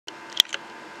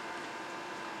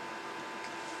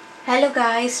Hello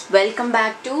guys, welcome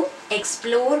back to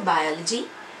Explore Biology.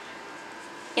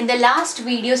 In the last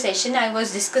video session I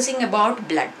was discussing about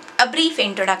blood, a brief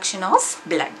introduction of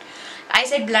blood. I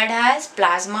said blood has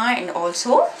plasma and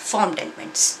also formed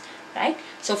elements, right?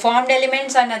 So formed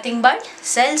elements are nothing but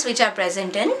cells which are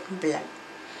present in blood.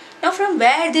 Now from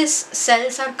where these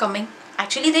cells are coming?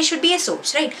 Actually there should be a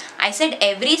source, right? I said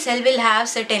every cell will have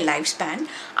certain lifespan.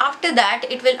 After that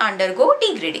it will undergo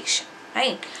degradation,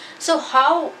 right? So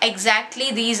how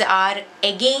exactly these are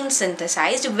again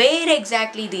synthesized? Where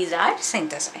exactly these are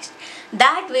synthesized?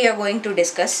 That we are going to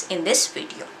discuss in this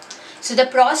video. So the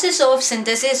process of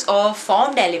synthesis of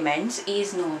formed elements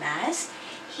is known as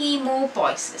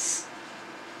hemopoiesis.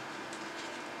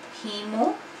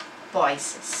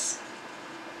 Hemopoiesis.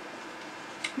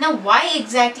 Now why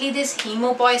exactly this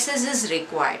hemopoiesis is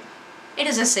required? It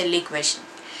is a silly question.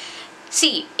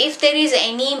 See, if there is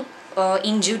any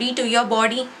injury to your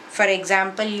body, for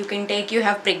example, you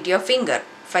have pricked your finger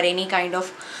for any kind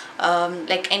of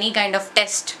any kind of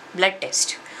test, blood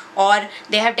test, or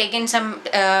they have taken some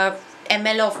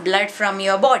ml of blood from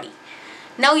your body.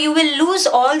 Now you will lose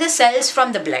all the cells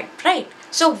from the blood, right?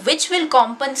 So which will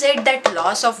compensate that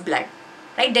loss of blood,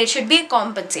 right? There should be a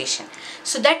compensation.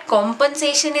 So that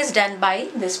compensation is done by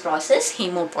this process,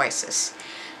 hemopoiesis.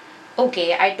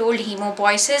 Okay, I told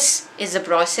hemopoiesis is a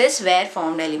process where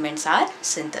formed elements are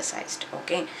synthesized.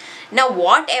 Okay. Now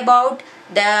what about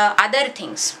the other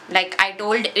things? Like I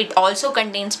told, it also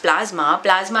contains plasma.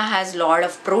 Plasma has lot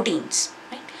of proteins,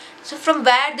 right? So from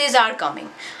where these are coming?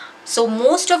 So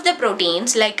most of the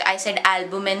proteins, like I said,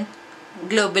 albumin,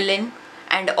 globulin,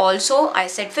 and also I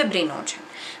said fibrinogen.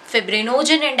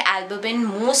 Fibrinogen and albumin,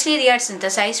 mostly they are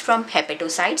synthesized from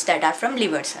hepatocytes, that are from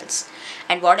liver cells.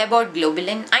 And what about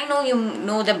globulin? I know you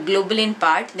know the globulin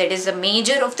part, that is the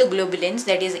major of the globulins,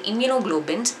 that is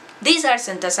immunoglobulins. These are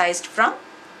synthesized from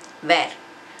where?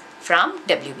 From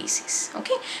WBCs.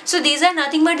 Okay, so these are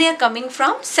nothing but they are coming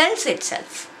from cells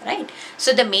itself, right?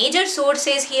 So the major source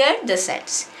is here the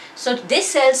cells. So these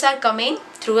cells are coming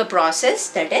through a process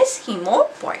that is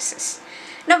hemopoiesis.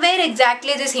 Now where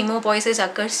exactly this hemopoiesis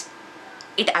occurs?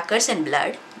 It occurs in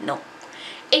blood? No.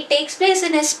 It takes place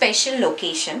in a special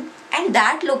location, and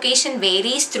that location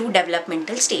varies through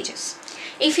developmental stages.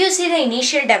 If you see the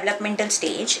initial developmental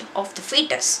stage of the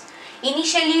fetus,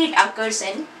 initially it occurs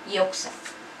in yolk cell.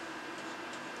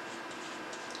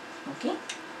 Okay.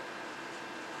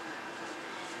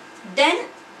 Then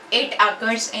it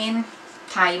occurs in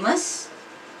thymus,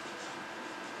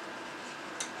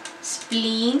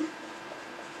 spleen,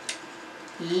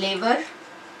 liver,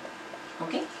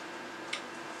 okay,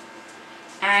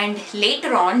 and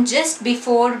later on, just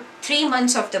before 3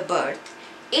 months of the birth,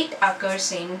 it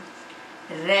occurs in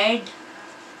red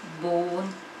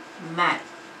bone marrow.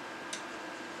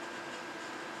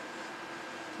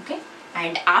 Okay,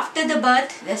 and after the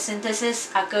birth, the synthesis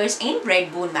occurs in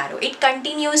red bone marrow. It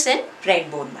continues in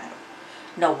red bone marrow.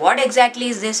 Now what exactly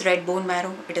is this red bone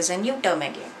marrow? It is a new term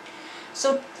again.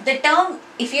 So the term,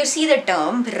 if you see the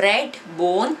term red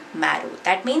bone marrow,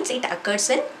 that means it occurs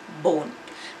in bone.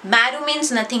 Marrow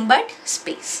means nothing but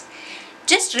space.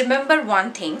 Just remember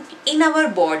one thing, in our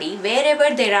body,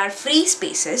 wherever there are free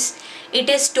spaces, it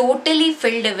is totally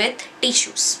filled with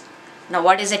tissues. Now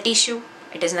what is a tissue?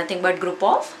 It is nothing but group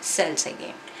of cells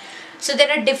again. So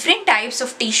there are different types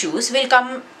of tissues. We'll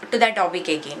come to that topic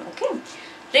again, okay?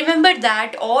 Remember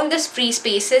that all this free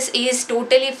spaces is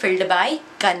totally filled by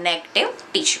connective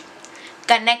tissue.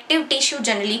 Connective tissue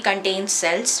generally contains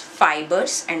cells,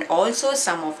 fibers, and also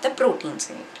some of the proteins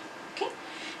in it. Okay.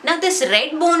 Now this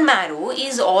red bone marrow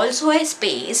is also a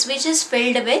space which is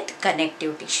filled with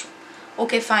connective tissue.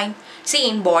 Okay, fine. See,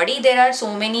 in body there are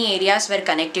so many areas where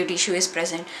connective tissue is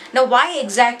present. Now why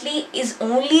exactly is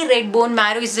only red bone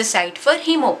marrow is the site for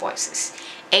hemopoiesis?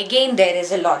 Again there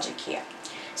is a logic here.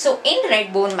 So in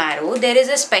red bone marrow, there is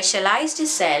a specialized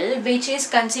cell which is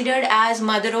considered as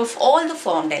mother of all the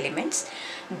formed elements.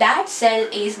 That cell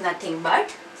is nothing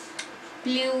but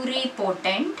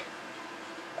pluripotent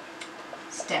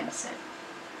stem cell.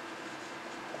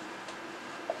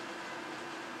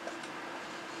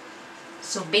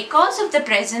 So because of the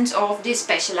presence of this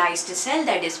specialized cell,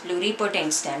 that is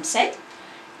pluripotent stem cell,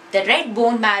 the red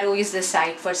bone marrow is the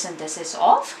site for synthesis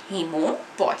of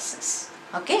hemopoiesis.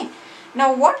 Okay.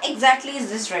 Now what exactly is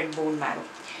this red bone marrow?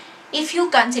 If you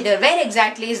consider, where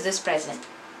exactly is this present?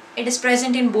 It is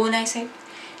present in bone, I said.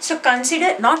 So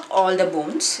consider not all the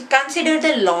bones, consider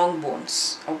the long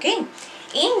bones. Okay.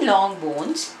 In long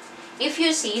bones, if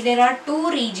you see, there are two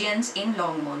regions in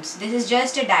long bones. This is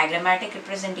just a diagrammatic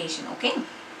representation, okay.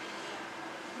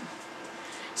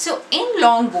 So in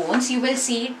long bones you will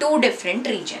see two different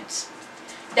regions.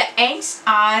 The ends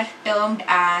are termed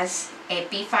as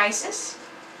epiphysis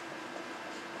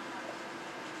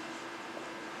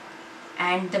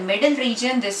and the middle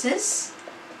region, this is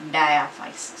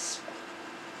diaphysis.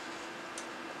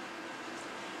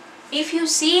 If you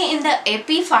see in the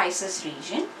epiphysis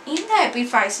region,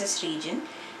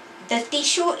 the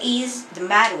tissue is the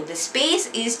marrow, the space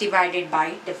is divided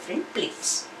by different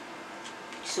plates.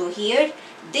 So here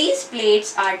these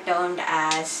plates are termed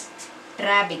as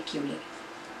trabeculae.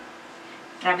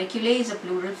 Trabeculae is a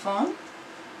plural form.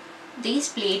 These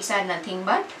plates are nothing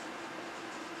but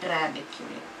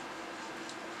trabeculae.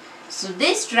 So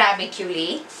this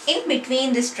trabeculae, in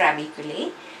between this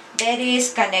trabeculae, there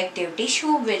is connective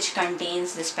tissue which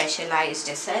contains the specialized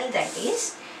cell, that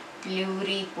is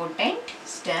pluripotent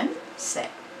stem cell.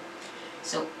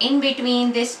 So in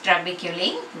between this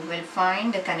trabeculae, you will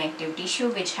find the connective tissue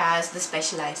which has the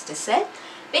specialized cell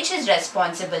which is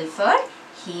responsible for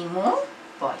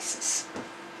hemopoiesis.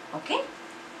 Okay.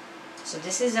 So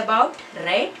this is about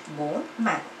red bone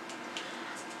marrow.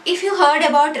 If you heard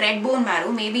about red bone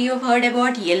marrow, maybe you have heard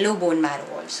about yellow bone marrow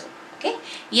also. Okay.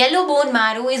 Yellow bone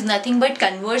marrow is nothing but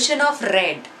conversion of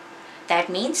red. That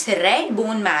means red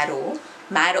bone marrow.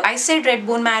 I said red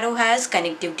bone marrow has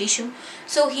connective tissue.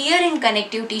 So here in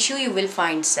connective tissue you will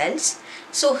find cells.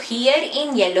 So here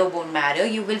in yellow bone marrow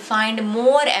you will find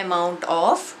more amount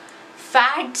of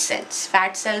fat cells.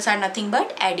 Fat cells are nothing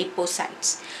but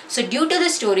adipocytes. So due to the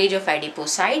storage of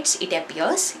adipocytes, it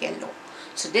appears yellow.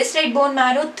 So this red bone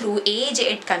marrow, through age,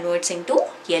 it converts into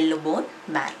yellow bone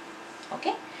marrow.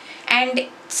 Okay. And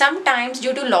sometimes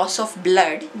due to loss of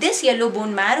blood, this yellow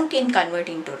bone marrow can convert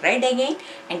into red again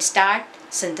and start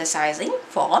synthesizing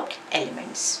formed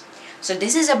elements. So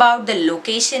this is about the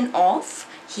location of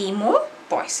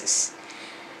hemopoiesis.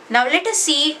 Now let us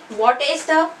see what is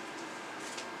the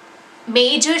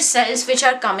major cells which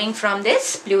are coming from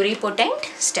this pluripotent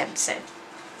stem cell.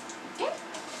 Okay.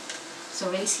 So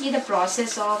we'll see the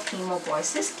process of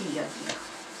hemopoiesis clearly.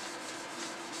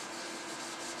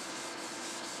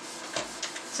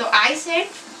 So I said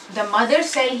the mother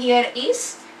cell here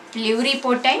is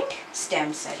pluripotent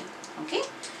stem cell. Okay.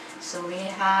 So we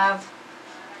have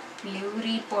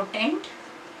pluripotent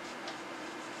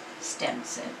stem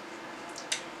cell.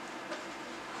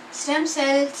 Stem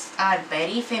cells are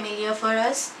very familiar for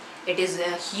us. It is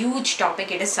a huge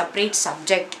topic. It is a separate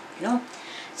subject,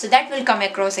 So that will come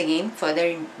across again further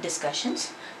in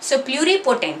discussions. So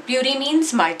pluripotent. Pluri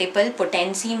means multiple.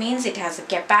 Potency means it has a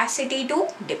capacity to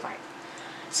divide.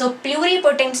 So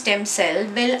pluripotent stem cell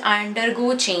will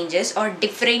undergo changes or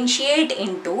differentiate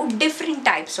into different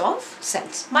types of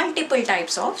cells, multiple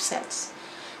types of cells.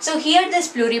 So here this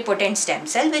pluripotent stem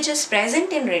cell which is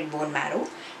present in red bone marrow,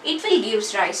 it will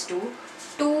give rise to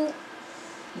two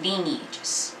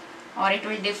lineages, or it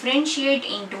will differentiate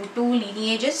into two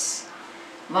lineages.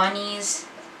 One is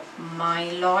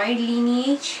myeloid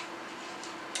lineage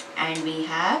and we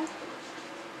have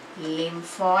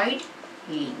lymphoid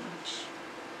lineage.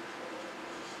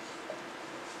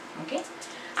 Okay,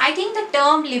 I think the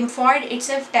term lymphoid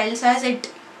itself tells us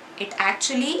it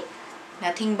actually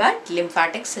nothing but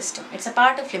lymphatic system. It's a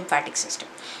part of lymphatic system.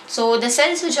 So the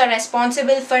cells which are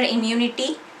responsible for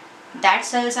immunity, that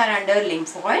cells are under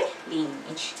lymphoid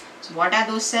lineage. So what are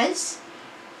those cells?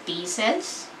 T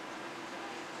cells,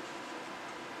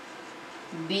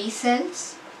 B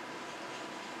cells,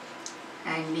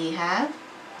 and we have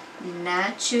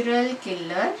natural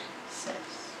killer cells.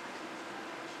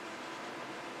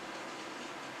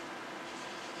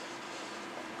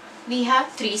 We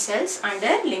have three cells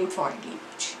under lymphoid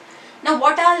lineage. Now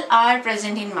what all are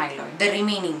present in myeloid? The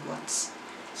remaining ones.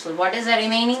 So what is the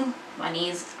remaining? One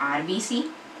is RBC,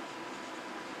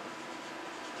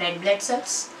 red blood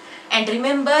cells. And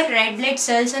remember, red blood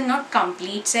cells are not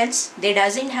complete cells. They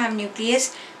doesn't have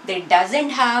nucleus. They doesn't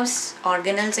have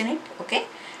organelles in it. Okay.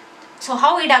 So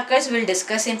how it occurs we'll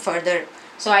discuss in further.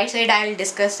 So I said I will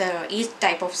discuss each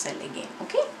type of cell again.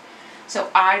 Okay. So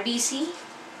RBC,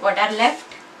 what are left?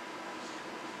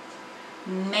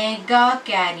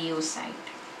 Megakaryocyte.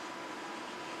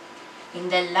 In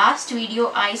the last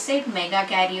video I said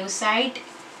megakaryocyte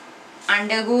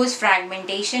undergoes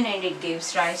fragmentation and it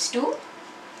gives rise to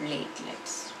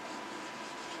platelets.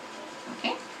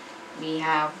 Okay, we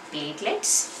have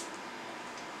platelets.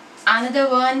 Another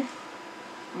one,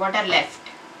 what are left?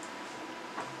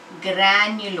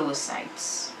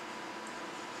 Granulocytes.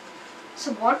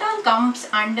 So what all comes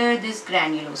under this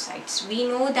granulocytes? We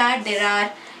know that there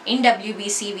are, in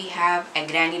WBC we have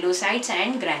agranulocytes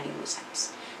and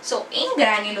granulocytes. So in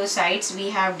granulocytes we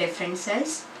have different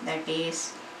cells, that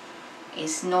is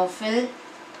eosinophil,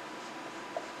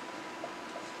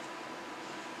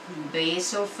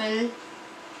 basophil,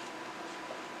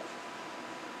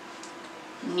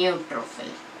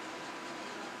 neutrophil.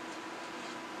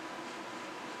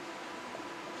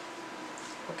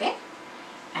 Okay,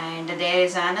 and there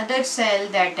is another cell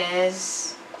that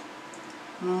is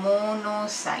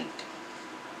monocyte,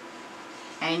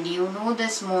 and you know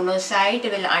this monocyte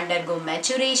will undergo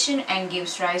maturation and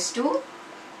gives rise to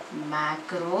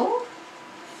macrophage.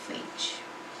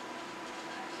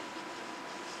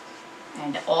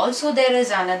 And also there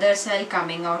is another cell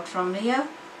coming out from here,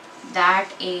 that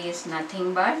is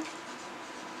nothing but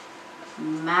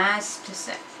mast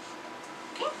cell,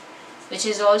 okay, which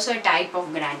is also a type of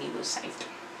granulocyte,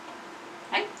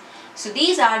 right? So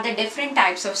these are the different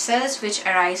types of cells which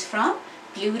arise from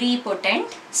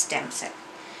pluripotent stem cell.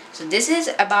 So this is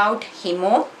about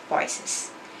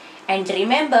hemopoiesis. And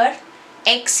remember,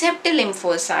 except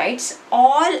lymphocytes,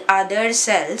 all other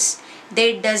cells,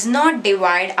 they does not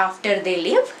divide after they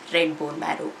leave red bone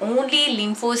marrow. Only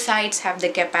lymphocytes have the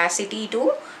capacity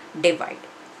to divide.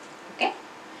 Okay.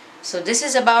 So this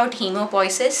is about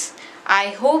hemopoiesis. I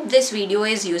hope this video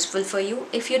is useful for you.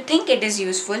 If you think it is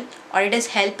useful or it is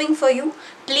helping for you,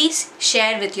 please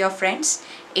share with your friends.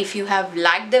 If you have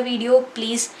liked the video,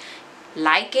 please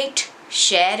like it,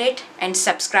 share it and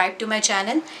subscribe to my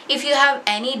channel. If you have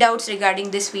any doubts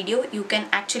regarding this video, you can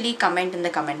actually comment in the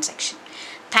comment section.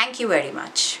 Thank you very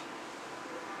much.